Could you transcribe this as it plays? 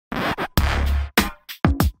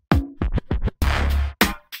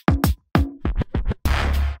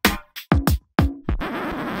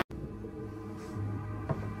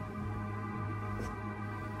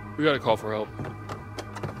We gotta call for help.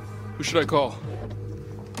 Who should I call?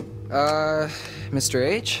 Mr.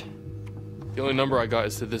 H? The only number I got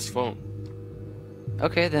is to this phone.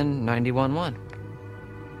 Okay, then 911.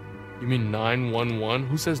 You mean 911?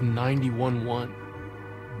 Who says 911?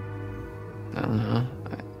 I don't know.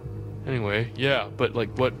 Anyway, yeah, but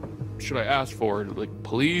like what should I ask for? Like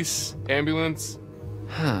police? Ambulance?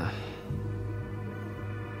 Huh.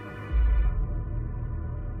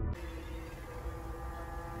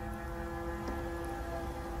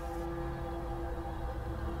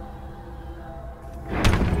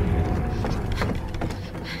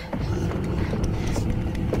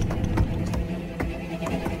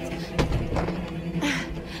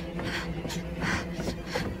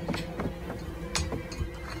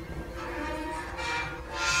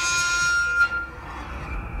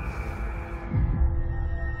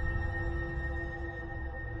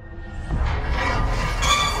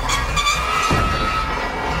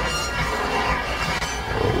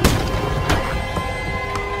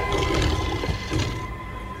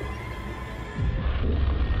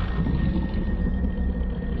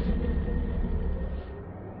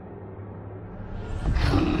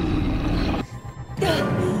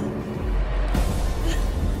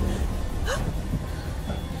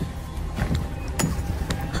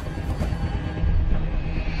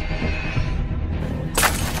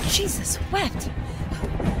 Jesus wept.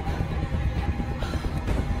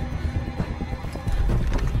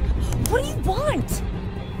 What do you want?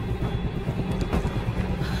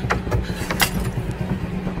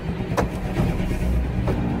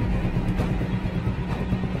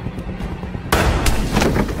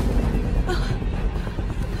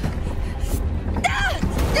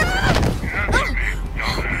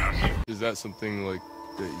 Is that something like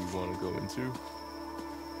that you want to go into?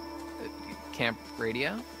 Camp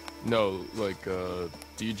radio? No, like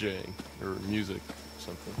DJing or music or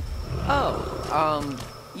something. Oh,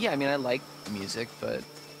 yeah, I mean, I like music, but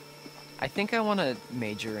I think I want to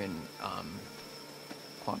major in,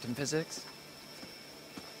 quantum physics.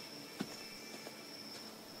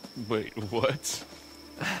 Wait, what?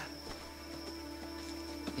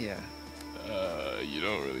 Yeah. You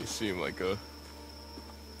don't really seem like a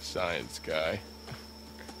science guy.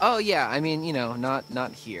 Oh, yeah, I mean, you know,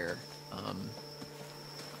 not here.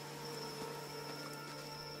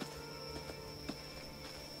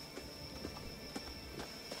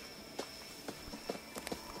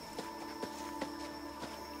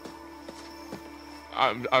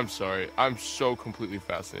 I'm sorry. I'm so completely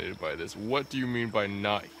fascinated by this. What do you mean by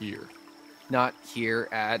not here? Not here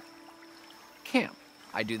at camp.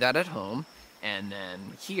 I do that at home, and then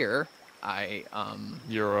here,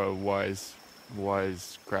 You're a wise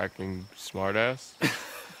cracking smartass?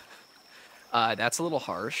 That's a little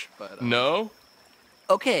harsh, but... No?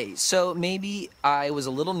 Okay, so maybe I was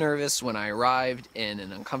a little nervous when I arrived in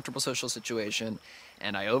an uncomfortable social situation,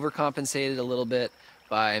 and I overcompensated a little bit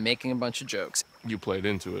by making a bunch of jokes. You played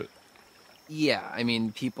into it. Yeah, I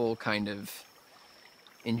mean, people kind of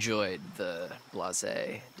enjoyed the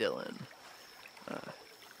blasé Dylan.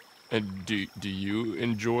 And do you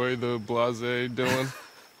enjoy the blasé Dylan?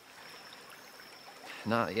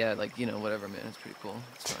 Not yet, like, you know, whatever, man, it's pretty cool.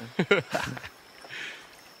 It's fine.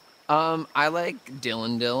 I like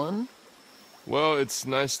Dylan. Well, it's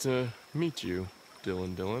nice to meet you,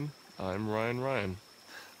 Dylan. I'm Ryan.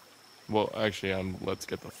 Well, actually, I'm let's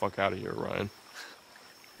get the fuck out of here, Ryan.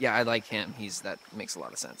 Yeah, I like him. That makes a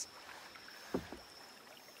lot of sense.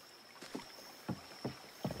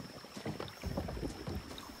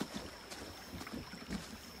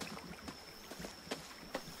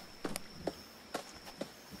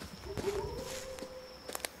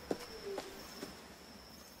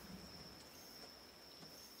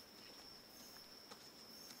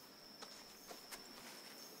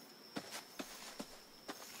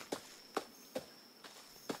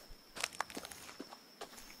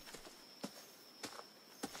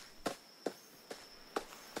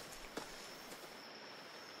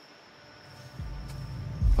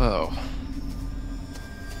 Oh.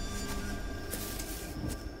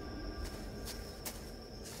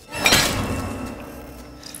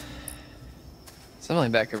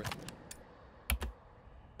 Something back here.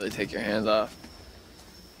 Really take your hands off.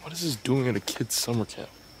 What is this doing at a kid's summer camp?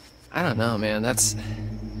 I don't know, man.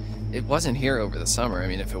 It wasn't here over the summer. I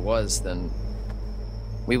mean, if it was, then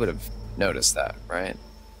we would have noticed that, right?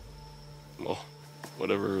 Well,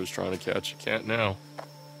 whatever it was trying to catch, you can't now.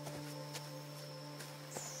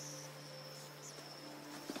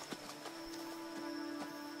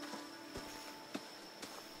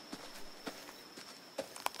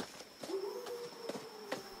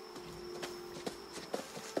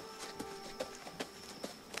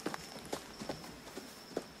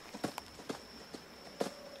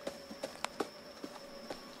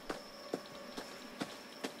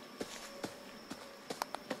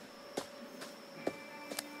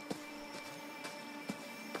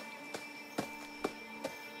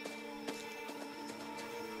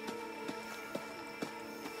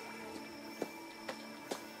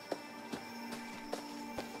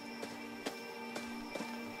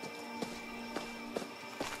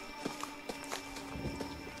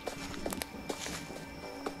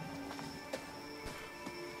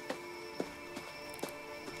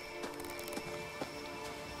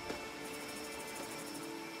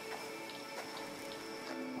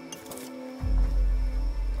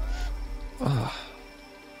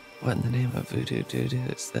 What in the name of voodoo doo-doo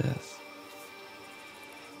is this?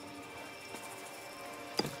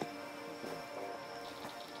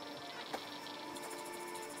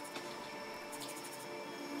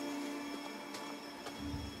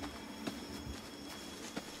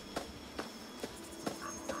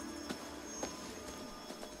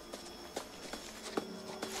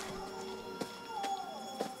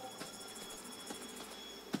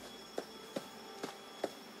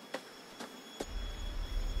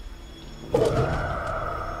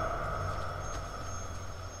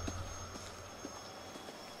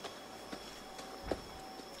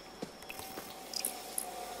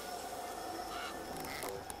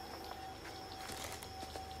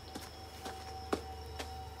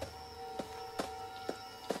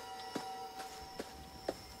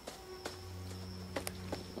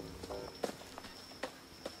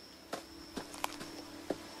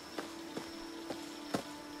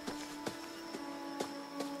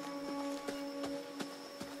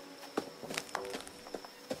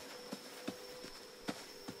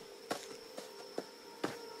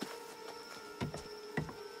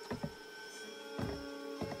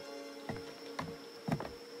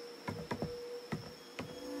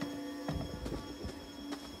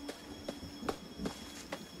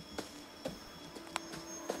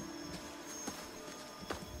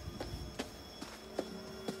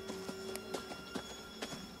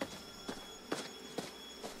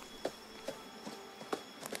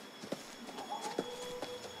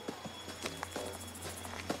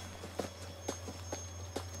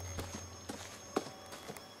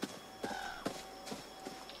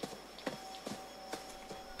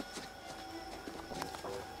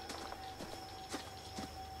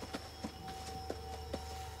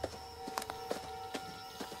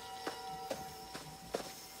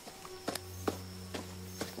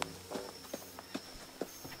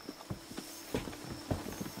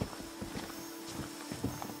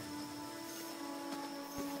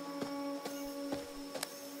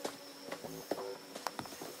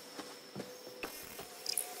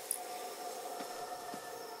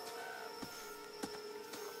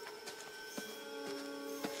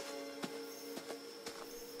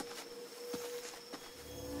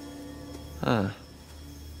 Huh.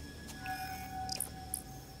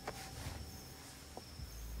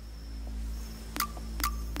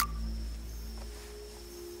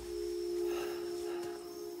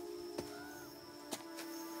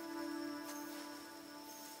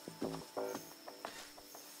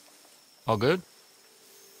 All good?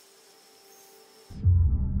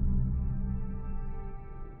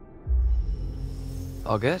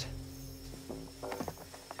 All good?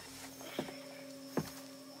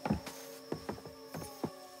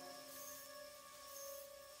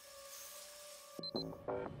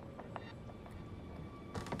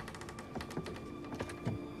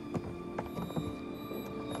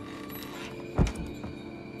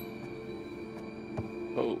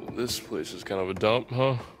 Oh, this place is kind of a dump,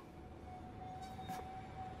 huh?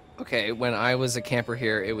 Okay, when I was a camper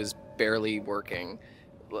here, it was barely working.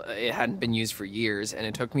 It hadn't been used for years, and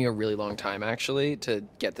it took me a really long time, actually, to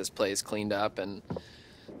get this place cleaned up and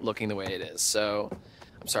looking the way it is. So,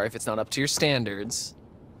 I'm sorry if it's not up to your standards,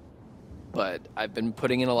 but I've been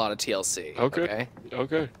putting in a lot of TLC. Okay.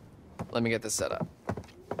 Okay. Let me get this set up.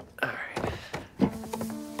 All right.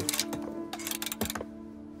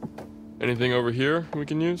 Anything over here we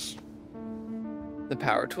can use? The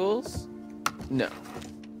power tools? No.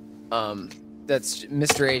 That's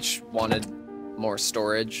Mr. H wanted more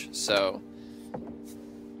storage, so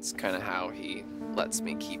it's kind of how he lets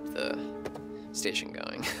me keep the station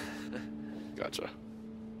going. Gotcha.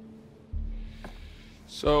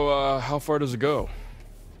 So, how far does it go?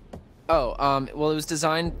 Oh, well, it was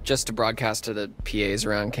designed just to broadcast to the PAs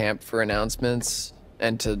around camp for announcements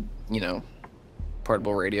and to,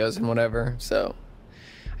 portable radios and whatever. So,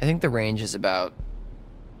 I think the range is about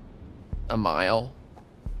a mile.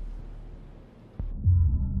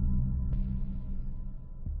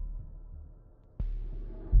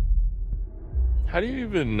 How do you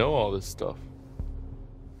even know all this stuff?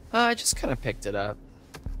 I just kind of picked it up.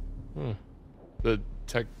 The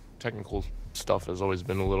technical stuff has always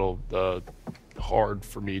been a little hard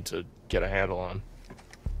for me to get a handle on.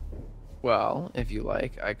 Well, if you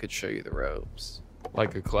like, I could show you the ropes.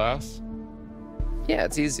 Like a class? Yeah,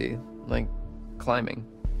 it's easy. Like climbing.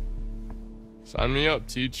 Sign me up,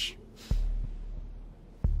 teach.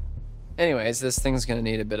 Anyways, this thing's gonna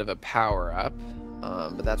need a bit of a power up,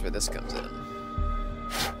 but that's where this comes in.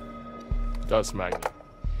 Dust magnet.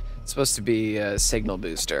 It's supposed to be a signal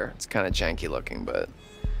booster. It's kind of janky looking, but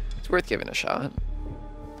it's worth giving a shot.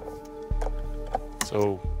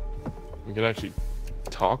 So, we can actually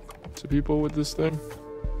talk to people with this thing?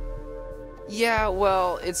 Yeah,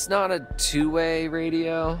 well, it's not a two-way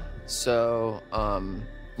radio, so,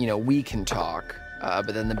 you know, we can talk,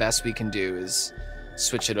 but then the best we can do is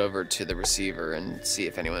switch it over to the receiver and see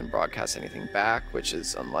if anyone broadcasts anything back, which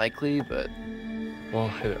is unlikely, but...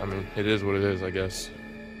 Well, I mean, it is what it is, I guess.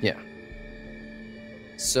 Yeah.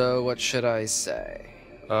 So, what should I say?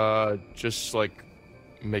 Just, like,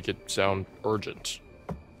 make it sound urgent.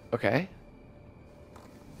 Okay.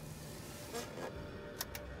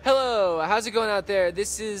 Hello, how's it going out there?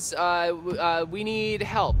 This is, we need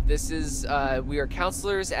help. This is, we are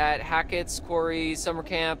counselors at Hackett's Quarry summer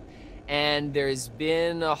camp, and there's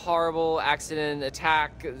been a horrible accident,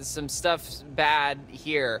 attack, some stuff bad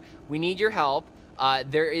here. We need your help.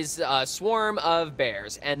 There is a swarm of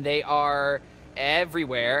bears, and they are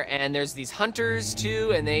everywhere, and there's these hunters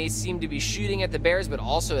too, and they seem to be shooting at the bears, but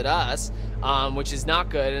also at us, which is not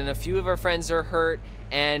good, and a few of our friends are hurt,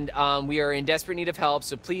 and we are in desperate need of help,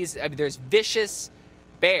 so please, there's vicious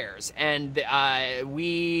bears, and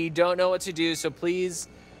we don't know what to do, so please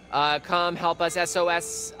come help us.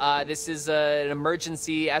 SOS, this is an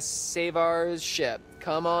emergency. Save our ship.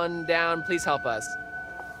 Come on down, please help us.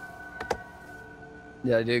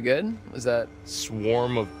 Did I do good? Was that...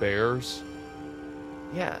 Swarm of bears?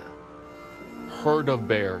 Yeah. Herd of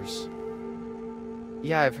bears.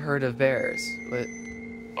 Yeah, I've heard of bears. What?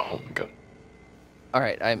 Oh my god.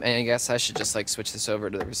 Alright, I guess I should just, like, switch this over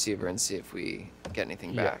to the receiver and see if we get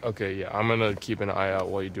anything back. Yeah, okay, yeah. I'm gonna keep an eye out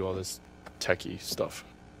while you do all this techie stuff.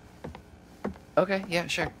 Okay, yeah,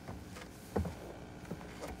 sure.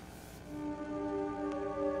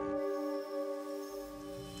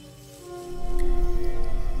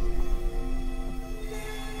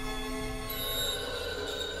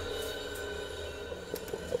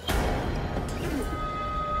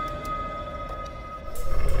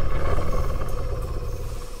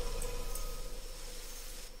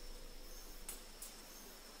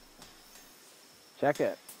 Check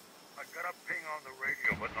it. I got a ping on the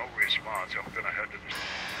radio, but no response. I'm gonna head to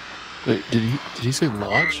Wait, did he say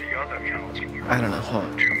lodge? the other counselor. I don't know, hold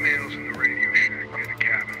on. 2 males in the radio shack near the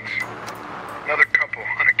cabins. Another couple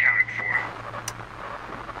unaccounted for.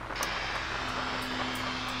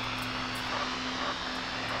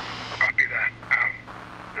 Copy that.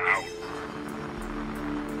 Out.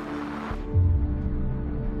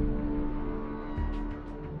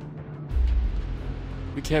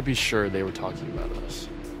 We can't be sure they were talking about us.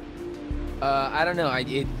 I don't know.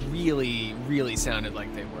 It really, really sounded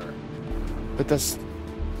like they were. But that's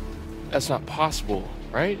not possible,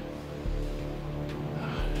 right?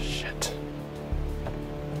 Shit.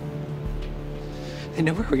 They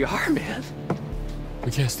know where we are, man.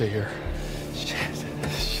 We can't stay here. Shit.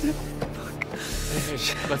 Fuck. Hey,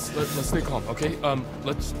 let's stay calm, okay?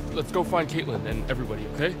 Let's go find Caitlin and everybody,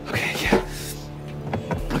 okay? Okay, yeah.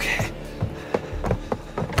 Okay.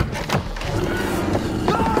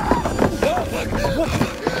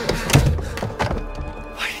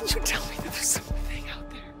 Why didn't you tell me that there's something out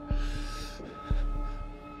there?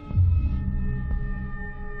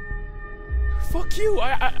 Fuck you!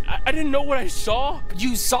 I didn't know what I saw.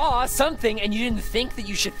 You saw something and you didn't think that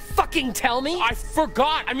you should fucking tell me? I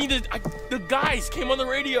forgot. I mean, the guys came on the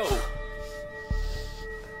radio.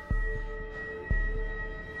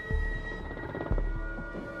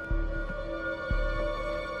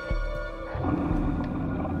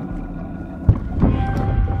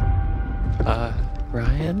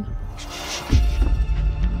 Ryan?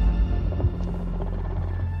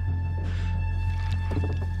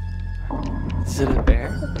 Is it a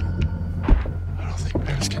bear? I don't think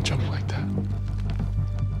bears can jump like that.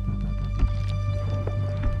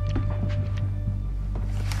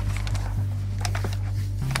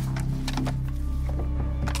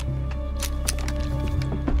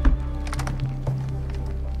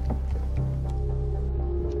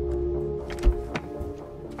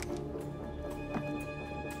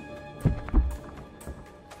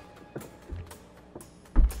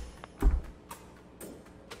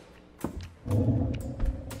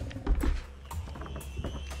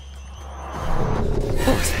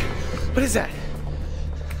 What is that?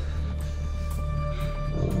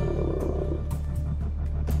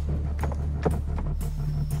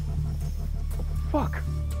 Fuck.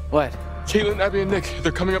 What? Caitlin, Abby, and Nick,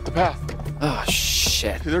 they're coming up the path. Oh,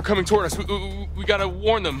 shit. They're coming toward us. We gotta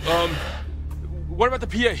warn them. What about the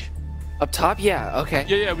PA? Up top? Yeah, okay.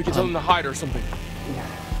 Yeah, we can tell them to hide or something.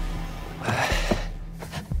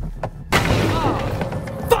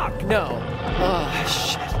 Oh, fuck, no. Oh,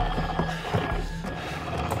 shit.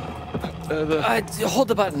 Hold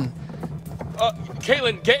the button.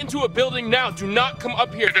 Caitlin, get into a building now. Do not come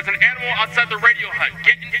up here. There's an animal outside the radio hut.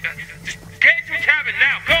 Just get into a cabin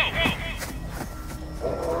now. Go!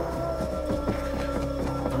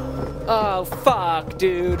 Oh, fuck,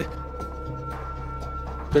 dude.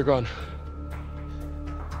 They're gone.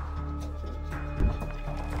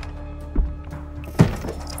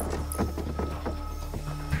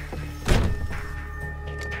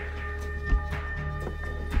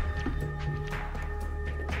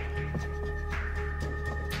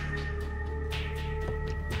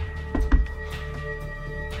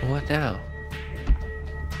 What now?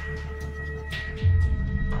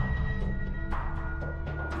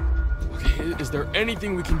 Okay, is there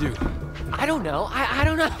anything we can do? I don't know. I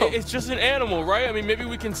don't know. It's just an animal, right? I mean, maybe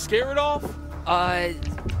we can scare it off?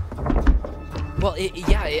 Well,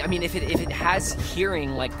 yeah. I mean, if it has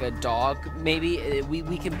hearing like a dog, maybe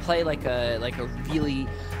we can play like a really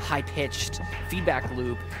high-pitched feedback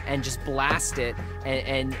loop and just blast it.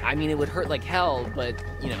 And I mean, it would hurt like hell, but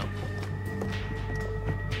you know.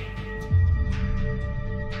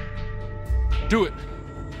 Do it.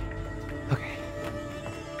 Okay.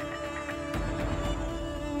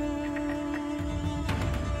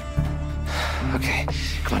 Okay.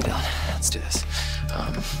 Come on, Dylan. Let's do this. Come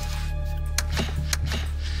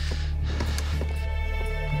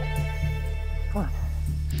on.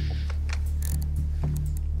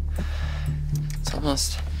 It's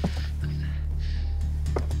almost.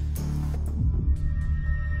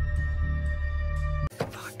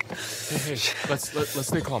 Hey, let's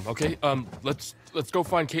stay calm, okay? Let's go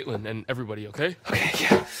find Caitlin and everybody, okay? Okay,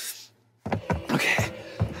 yeah. Okay.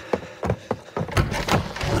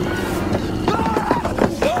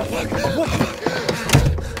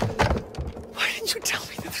 Why didn't you tell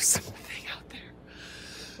me that there's something out there?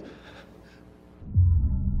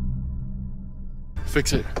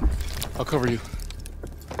 Fix it. I'll cover you.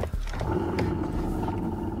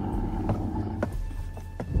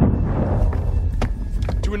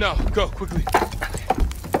 Do it now. Go, quickly.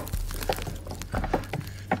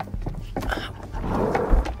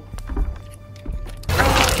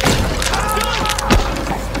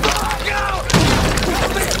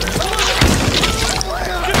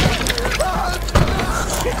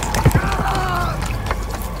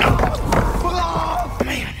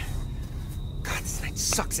 Man. God, this night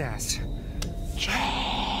sucks ass.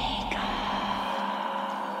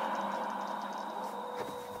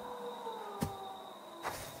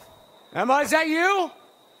 Emma, is that you?